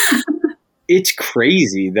it's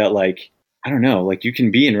crazy that I don't know, you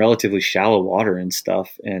can be in relatively shallow water and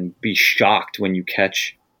stuff and be shocked when you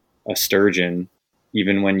catch a sturgeon,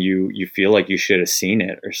 even when you feel like you should have seen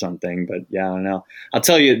it or something. But yeah, I don't know. I'll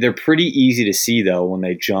tell you, they're pretty easy to see though when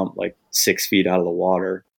they jump 6 feet out of the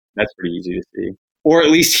water. That's pretty easy to see. Or at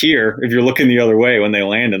least here, if you're looking the other way when they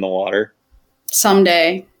land in the water.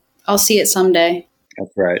 Someday. I'll see it someday.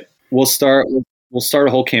 That's right. We'll start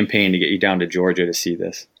a whole campaign to get you down to Georgia to see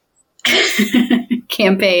this.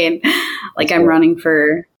 Campaign. I'm running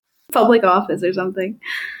for public office or something.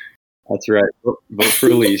 That's right. Vote for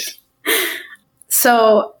Elise.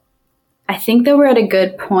 So I think that we're at a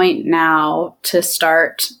good point now to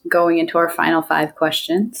start going into our final 5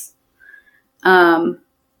 questions.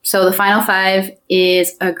 So the final 5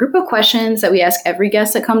 is a group of questions that we ask every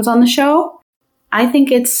guest that comes on the show. I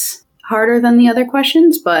think it's harder than the other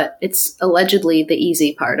questions, but it's allegedly the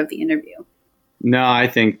easy part of the interview. No, I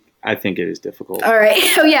think it is difficult. All right.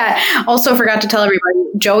 Oh, yeah. Also forgot to tell everybody,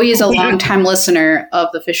 Joey is a longtime listener of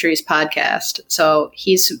the Fisheries podcast, so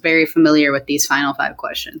he's very familiar with these final 5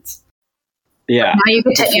 questions. Yeah. But now you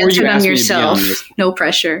get to answer them yourself. No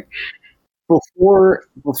pressure. Before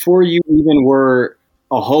you even were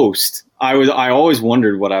a host, I always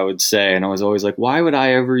wondered what I would say, and I was always like, why would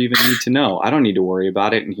I ever even need to know? I don't need to worry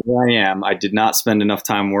about it, and here I am. I did not spend enough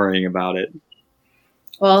time worrying about it.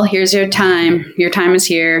 Well, here's your time. Your time is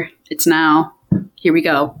here. It's now. Here we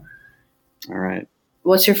go. All right.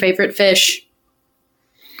 What's your favorite fish?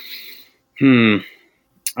 All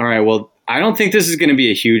right. Well, I don't think this is going to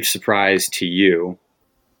be a huge surprise to you.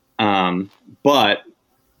 But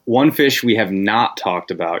one fish we have not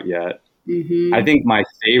talked about yet. Mm-hmm. I think my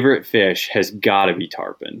favorite fish has got to be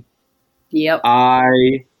tarpon. Yep.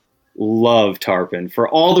 I love tarpon for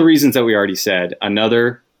all the reasons that we already said.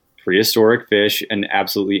 Another prehistoric fish, an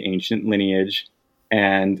absolutely ancient lineage,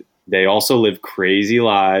 and They also live crazy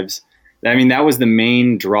lives. I mean, that was the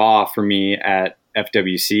main draw for me at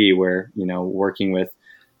FWC, where,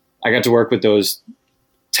 I got to work with those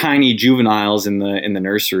tiny juveniles in the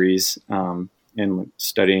nurseries, and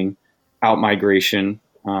studying out migration,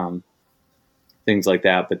 things like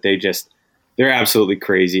that. But they're absolutely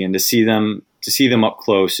crazy. And to see them up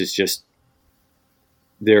close is just,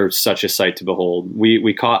 they're such a sight to behold.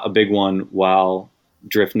 We caught a big one while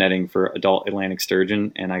drift netting for adult Atlantic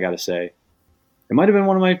sturgeon. And I got to say,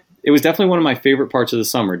 it was definitely one of my favorite parts of the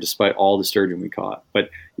summer, despite all the sturgeon we caught. But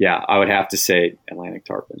yeah, I would have to say Atlantic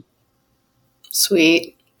tarpon.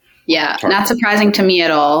 Sweet. Yeah. Tarpon. Not surprising to me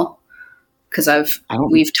at all, because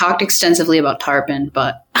we've talked extensively about tarpon,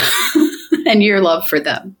 but, and your love for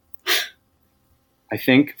them. I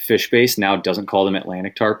think Fishbase now doesn't call them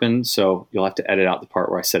Atlantic tarpon, so you'll have to edit out the part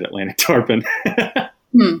where I said Atlantic tarpon.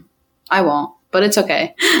 I won't, but it's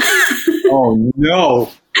okay. Oh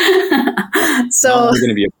no! So you're going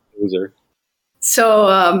to be a loser.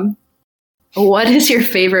 So, what is your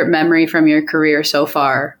favorite memory from your career so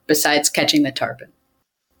far, besides catching the tarpon?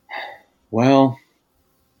 Well,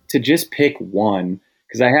 to just pick one,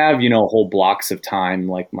 because I have, whole blocks of time,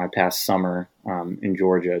 like my past summer in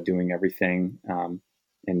Georgia, doing everything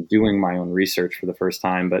and doing my own research for the first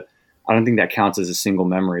time. But I don't think that counts as a single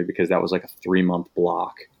memory, because that was like a 3-month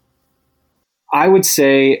block. I would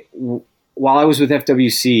say while I was with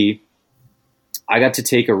FWC, I got to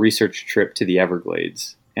take a research trip to the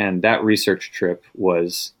Everglades. And that research trip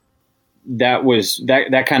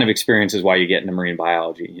that kind of experience is why you get into marine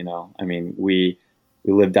biology. I mean, we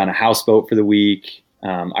lived on a houseboat for the week.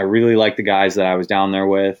 I really liked the guys that I was down there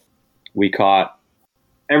with. We caught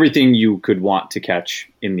everything you could want to catch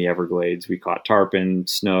in the Everglades. We caught tarpon,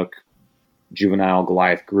 snook, juvenile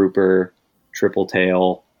Goliath grouper, triple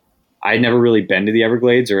tail. I'd never really been to the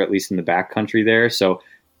Everglades, or at least in the backcountry there. So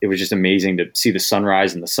it was just amazing to see the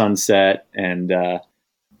sunrise and the sunset. And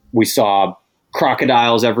we saw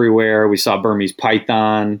crocodiles everywhere. We saw Burmese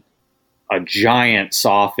python, a giant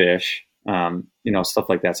sawfish, stuff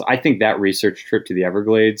like that. So I think that research trip to the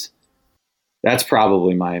Everglades, that's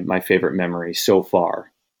probably my favorite memory so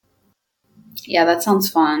far. Yeah, that sounds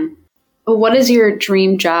fun. But what is your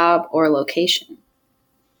dream job or location?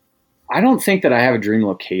 I don't think that I have a dream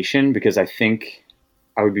location, because I think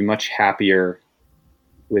I would be much happier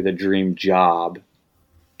with a dream job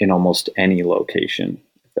in almost any location,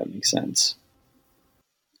 if that makes sense.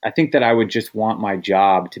 I think that I would just want my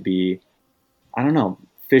job to be, I don't know,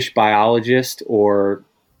 fish biologist, or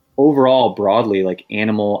overall broadly like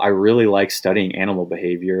animal. I really like studying animal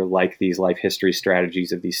behavior, like these life history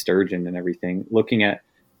strategies of these sturgeon and everything, looking at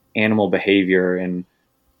animal behavior and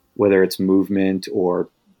whether it's movement or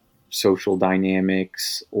social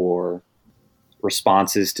dynamics or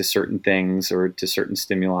responses to certain things or to certain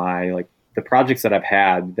stimuli. Like the projects that I've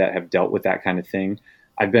had that have dealt with that kind of thing,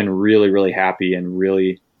 I've been really, really happy and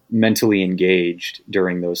really mentally engaged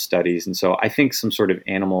during those studies. And so I think some sort of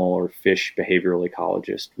animal or fish behavioral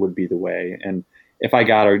ecologist would be the way. And if I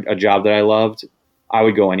got a job that I loved, I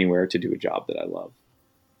would go anywhere to do a job that I love.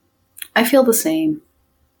 I feel the same.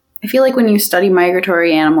 I feel like when you study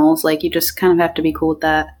migratory animals, like you just kind of have to be cool with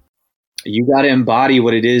that. You got to embody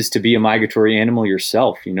what it is to be a migratory animal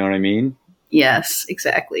yourself. You know what I mean? Yes,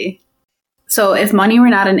 exactly. So if money were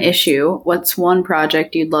not an issue, what's one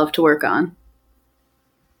project you'd love to work on?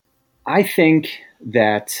 I think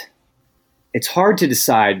that it's hard to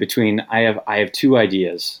decide between, I have two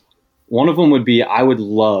ideas. One of them would be, I would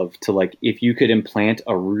love to, like, if you could implant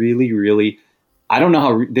a really, really, I don't know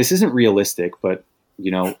how, this isn't realistic, but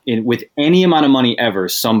with any amount of money ever,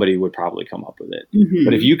 somebody would probably come up with it. Mm-hmm.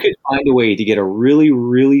 But if you could find a way to get a really,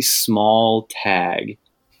 really small tag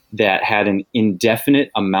that had an indefinite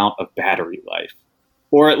amount of battery life,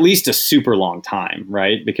 or at least a super long time,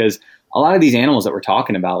 right? Because a lot of these animals that we're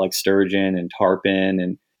talking about, like sturgeon and tarpon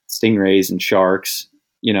and stingrays and sharks,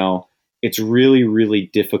 it's really, really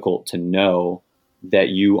difficult to know that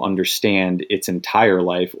you understand its entire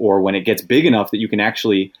life, or when it gets big enough that you can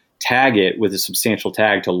actually tag it with a substantial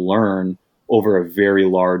tag to learn over a very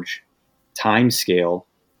large time scale,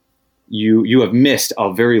 you have missed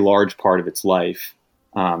a very large part of its life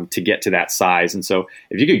to get to that size. And so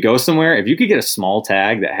if you could go somewhere, if you could get a small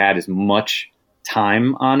tag that had as much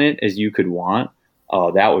time on it as you could want,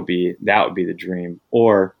 that would be the dream.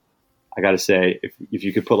 Or I got to say, if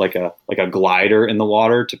you could put like a glider in the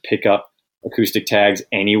water to pick up acoustic tags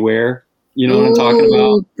anywhere. You know what I'm talking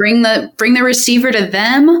about? Bring the receiver to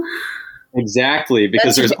them. Exactly,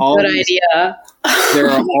 because That's there's all good idea. There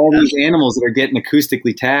are all these animals that are getting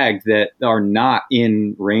acoustically tagged that are not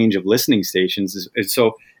in range of listening stations. And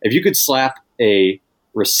so if you could slap a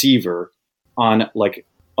receiver on like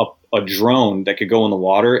a drone that could go in the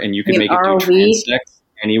water, and you could make it do ROV? transects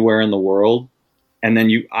anywhere in the world. And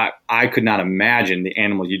then I could not imagine the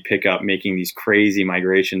animals you'd pick up making these crazy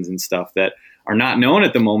migrations and stuff that are not known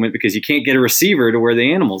at the moment because you can't get a receiver to where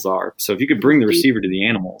the animals are. So if you could bring the receiver to the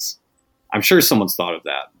animals, I'm sure someone's thought of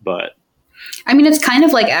that. But I mean, it's kind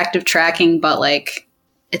of like active tracking, but like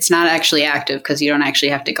it's not actually active because you don't actually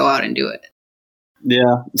have to go out and do it.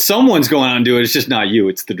 yeah, someone's going on to do it. It's just not you.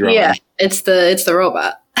 It's the drone. Yeah, it's the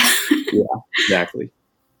robot. Yeah, exactly.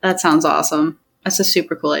 That sounds awesome. That's a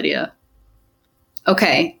super cool idea.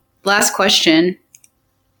 Okay, last question.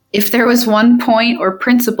 If there was one point or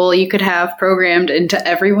principle you could have programmed into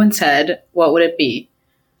everyone's head, what would it be?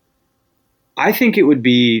 I think it would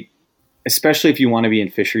be, especially if you want to be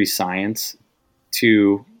in fisheries science,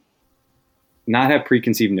 to not have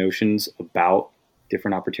preconceived notions about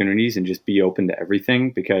different opportunities and just be open to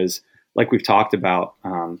everything. Because like we've talked about,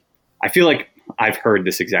 I feel like I've heard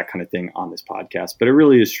this exact kind of thing on this podcast, but it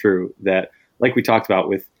really is true that, like we talked about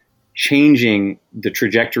with changing the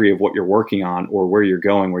trajectory of what you're working on or where you're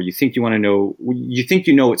going, where you think you want to know, you think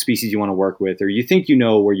you know what species you want to work with, or you think you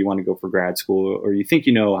know where you want to go for grad school, or you think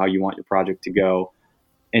you know how you want your project to go.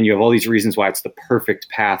 And you have all these reasons why it's the perfect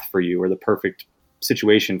path for you or the perfect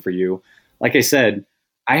situation for you. Like I said,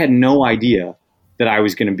 I had no idea that I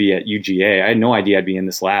was going to be at UGA. I had no idea I'd be in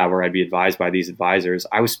this lab or I'd be advised by these advisors.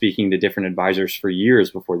 I was speaking to different advisors for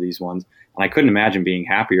years before these ones. And I couldn't imagine being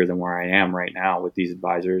happier than where I am right now with these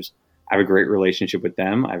advisors. I have a great relationship with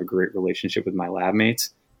them. I have a great relationship with my lab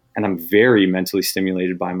mates, and I'm very mentally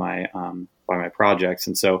stimulated by my projects.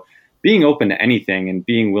 And so being open to anything and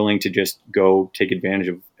being willing to just go take advantage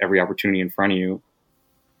of every opportunity in front of you,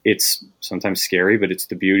 it's sometimes scary, but it's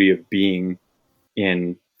the beauty of being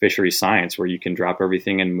in fisheries science, where you can drop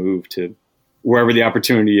everything and move to wherever the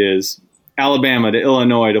opportunity is. Alabama to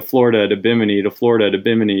Illinois to Florida to Bimini to Florida to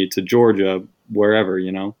Bimini to Georgia, wherever,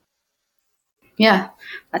 you know? Yeah,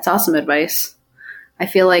 that's awesome advice. I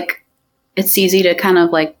feel like it's easy to kind of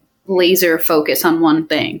like laser focus on one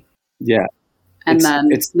thing. Yeah. And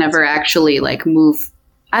it's never actually like move.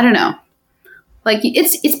 I don't know. Like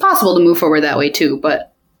it's possible to move forward that way too,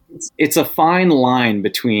 but it's a fine line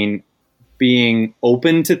between being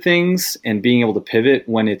open to things and being able to pivot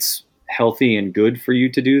when it's healthy and good for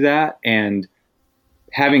you to do that, and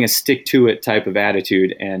having a stick to it type of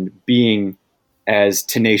attitude and being as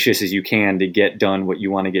tenacious as you can to get done what you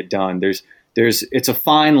want to get done. It's a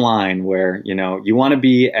fine line where, you know, you want to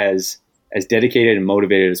be as dedicated and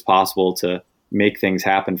motivated as possible to make things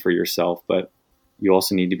happen for yourself, but you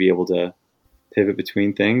also need to be able to pivot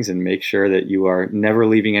between things and make sure that you are never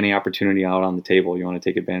leaving any opportunity out on the table. You want to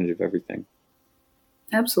take advantage of everything.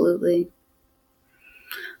 Absolutely.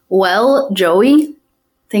 Well, Joey,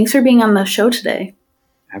 thanks for being on the show today.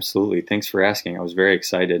 Absolutely. Thanks for asking. I was very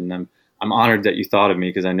excited, and I'm honored that you thought of me,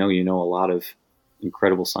 because I know you know a lot of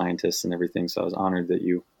incredible scientists and everything. So I was honored that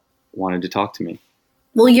you wanted to talk to me.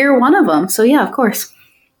 Well, you're one of them. So yeah, of course.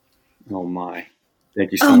 Oh my.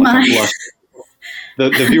 Thank you so much. I'm blushing. The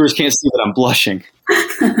viewers can't see, but I'm blushing.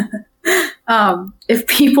 If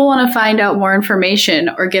people want to find out more information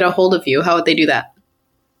or get a hold of you, how would they do that?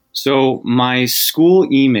 So my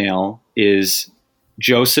school email is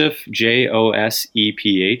Joseph,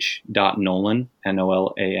 JOSEPH.Nolan,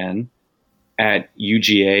 NOLAN, at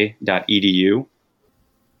UGA.edu.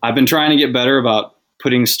 I've been trying to get better about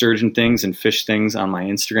putting sturgeon things and fish things on my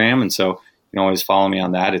Instagram, and so you can always follow me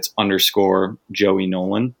on that. It's _ Joey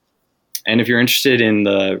Nolan. And if you're interested in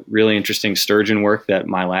the really interesting sturgeon work that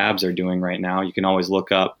my labs are doing right now, you can always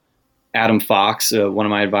look up Adam Fox. One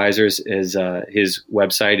of my advisors, is his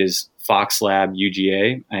website is Fox Lab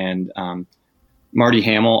UGA, and Marty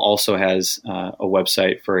Hamill also has a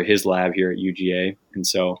website for his lab here at UGA. And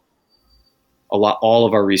so all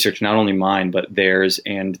of our research, not only mine, but theirs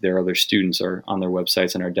and their other students, are on their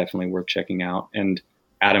websites and are definitely worth checking out. And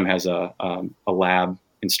Adam has a lab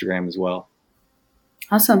Instagram as well.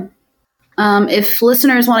 Awesome. If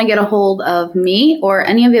listeners want to get a hold of me or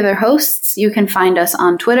any of the other hosts, you can find us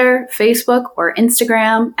on Twitter, Facebook, or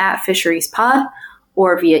Instagram at FisheriesPod,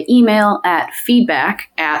 or via email at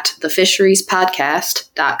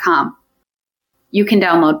feedback@thefisheriespodcast.com. You can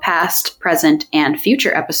download past, present, and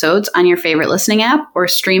future episodes on your favorite listening app, or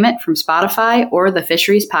stream it from Spotify or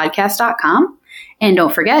thefisheriespodcast.com. And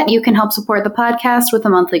don't forget, you can help support the podcast with a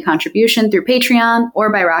monthly contribution through Patreon,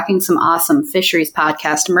 or by rocking some awesome Fisheries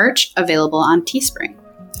Podcast merch available on Teespring.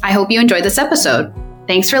 I hope you enjoyed this episode.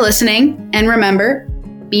 Thanks for listening, and remember,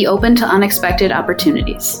 be open to unexpected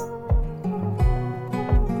opportunities.